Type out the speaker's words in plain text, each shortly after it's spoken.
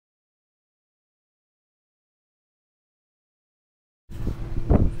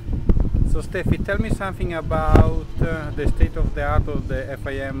So Stefy, tell me something about the state of the art of the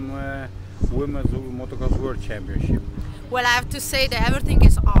FIM Women's Motocross World Championship. Well, I have to say that everything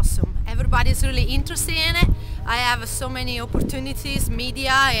is awesome. Everybody is really interested in it. I have so many opportunities,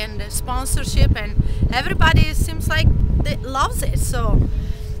 media and sponsorship, and everybody seems like they loves it. So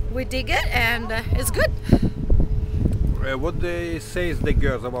we dig it, and it's good. What they say is the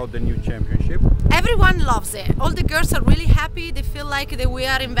girls about the new championship? Everyone loves it. All the girls are really happy. They feel like that we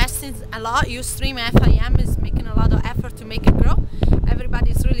are investing a lot. Ustream FIM is making a lot of effort to make it grow.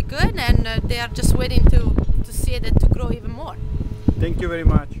 Everybody is really good, and they are just waiting to see it and to grow even more. Thank you very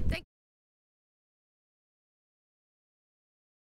much.